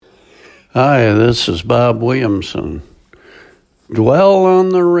Hi, this is Bob Williamson. Dwell on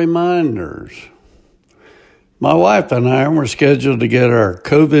the reminders. My wife and I were scheduled to get our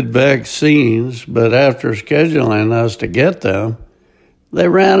COVID vaccines, but after scheduling us to get them, they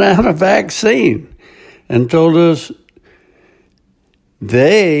ran out of vaccine and told us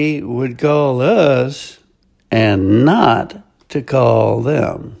they would call us and not to call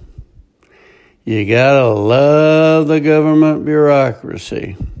them. You gotta love the government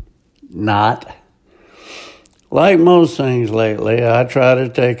bureaucracy. Not. Like most things lately, I try to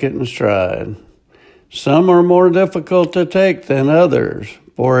take it in stride. Some are more difficult to take than others.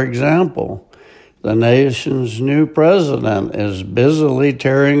 For example, the nation's new president is busily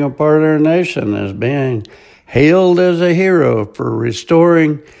tearing apart our nation, as being hailed as a hero for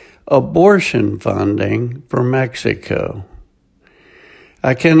restoring abortion funding for Mexico.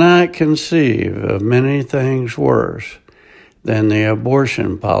 I cannot conceive of many things worse than the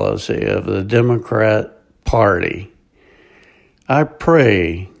abortion policy of the Democrat Party. I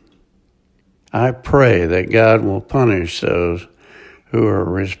pray that God will punish those who are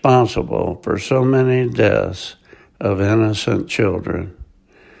responsible for so many deaths of innocent children.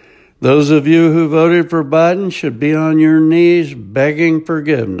 Those of you who voted for Biden should be on your knees begging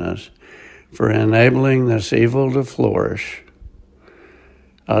forgiveness for enabling this evil to flourish.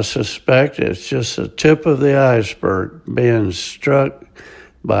 I suspect it's just the tip of the iceberg being struck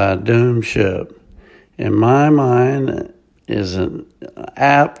by a doomed ship. In my mind, is an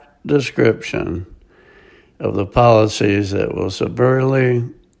apt description of the policies that will severely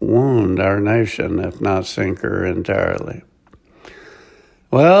wound our nation, if not sink her entirely.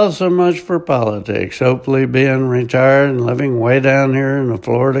 Well, so much for politics. Hopefully being retired and living way down here in the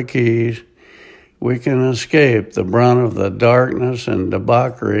Florida Keys, we can escape the brunt of the darkness and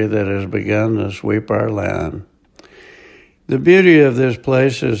debauchery that has begun to sweep our land. The beauty of this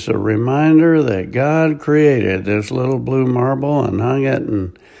place is a reminder that God created this little blue marble and hung it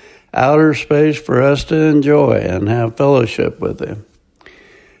in outer space for us to enjoy and have fellowship with Him.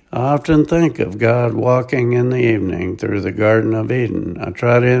 I often think of God walking in the evening through the Garden of Eden. I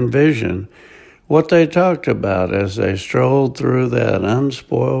try to envision what they talked about as they strolled through that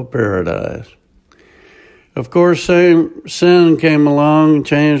unspoiled paradise. Of course, sin came along and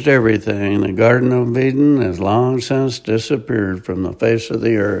changed everything. The Garden of Eden has long since disappeared from the face of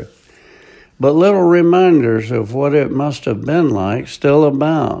the earth. But little reminders of what it must have been like still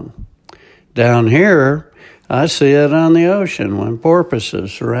abound. Down here, I see it on the ocean when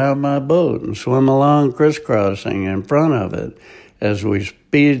porpoises surround my boat and swim along crisscrossing in front of it as we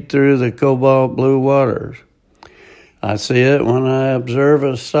speed through the cobalt blue waters. I see it when I observe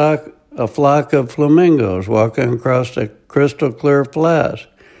a flock of flamingos walking across a crystal clear flats,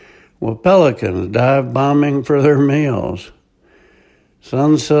 with pelicans dive bombing for their meals.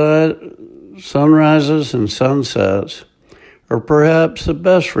 Sunrises and sunsets are perhaps the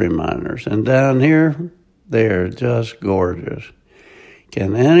best reminders, and down here, they are just gorgeous.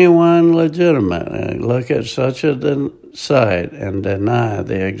 Can anyone legitimately look at such a sight and deny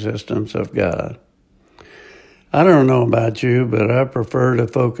the existence of God? I don't know about you, but I prefer to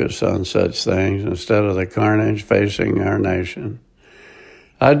focus on such things instead of the carnage facing our nation.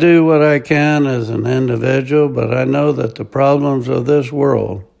 I do what I can as an individual, but I know that the problems of this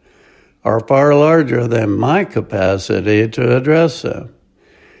world are far larger than my capacity to address them.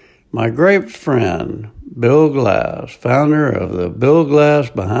 My great friend, Bill Glass, founder of the Bill Glass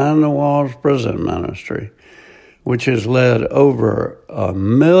Behind the Walls Prison Ministry, which has led over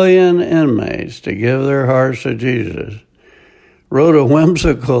 1 million inmates to give their hearts to Jesus, wrote a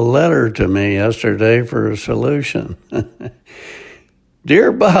whimsical letter to me yesterday for a solution.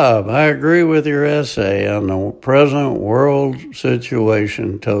 Dear Bob, I agree with your essay on the present world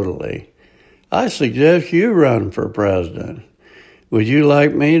situation totally. I suggest you run for president. Would you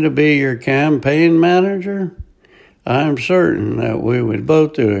like me to be your campaign manager? I am certain that we would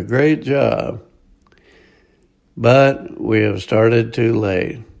both do a great job. But we have started too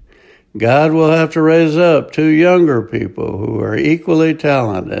late. God will have to raise up 2 younger people who are equally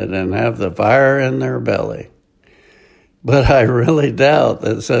talented and have the fire in their belly. But I really doubt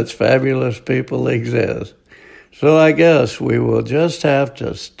that such fabulous people exist. So I guess we will just have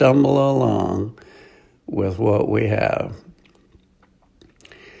to stumble along with what we have.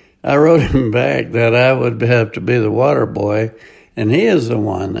 I wrote him back that I would have to be the water boy, and he is the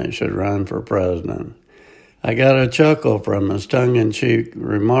one that should run for president. I got a chuckle from his tongue-in-cheek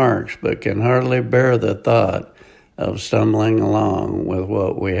remarks, but can hardly bear the thought of stumbling along with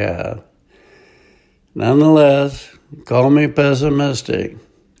what we have. Nonetheless, call me pessimistic,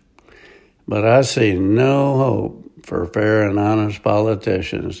 but I see no hope for fair and honest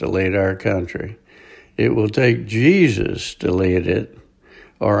politicians to lead our country. It will take Jesus to lead it,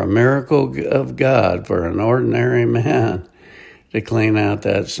 or a miracle of God for an ordinary man to clean out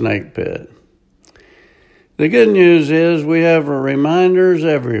that snake pit. The good news is we have reminders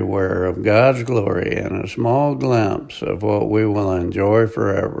everywhere of God's glory and a small glimpse of what we will enjoy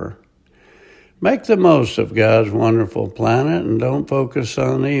forever. Make the most of God's wonderful planet and don't focus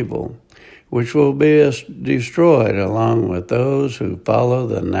on evil, which will be destroyed along with those who follow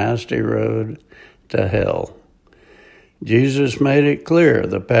the nasty road to hell. Jesus made it clear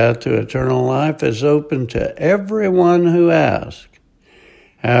the path to eternal life is open to everyone who asks.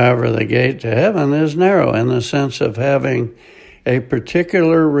 However, the gate to heaven is narrow in the sense of having a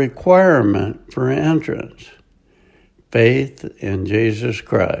particular requirement for entrance: faith in Jesus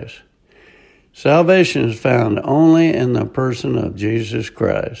Christ. Salvation is found only in the person of Jesus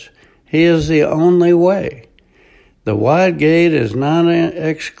Christ. He is the only way. The wide gate is not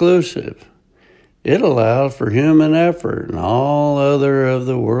exclusive. It allows for human effort and all other of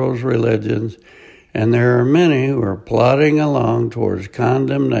the world's religions, and there are many who are plodding along towards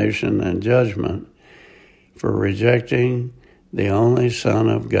condemnation and judgment for rejecting the only Son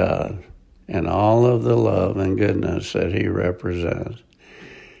of God and all of the love and goodness that he represents.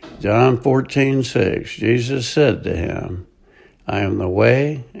 John 14:6, Jesus said to him, I am the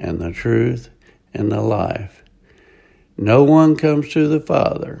way and the truth and the life. No one comes to the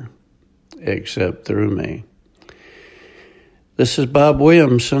Father except through me. This is Bob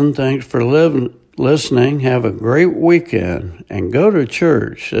Williamson. Thanks for listening. Have a great weekend and go to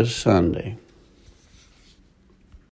church this Sunday.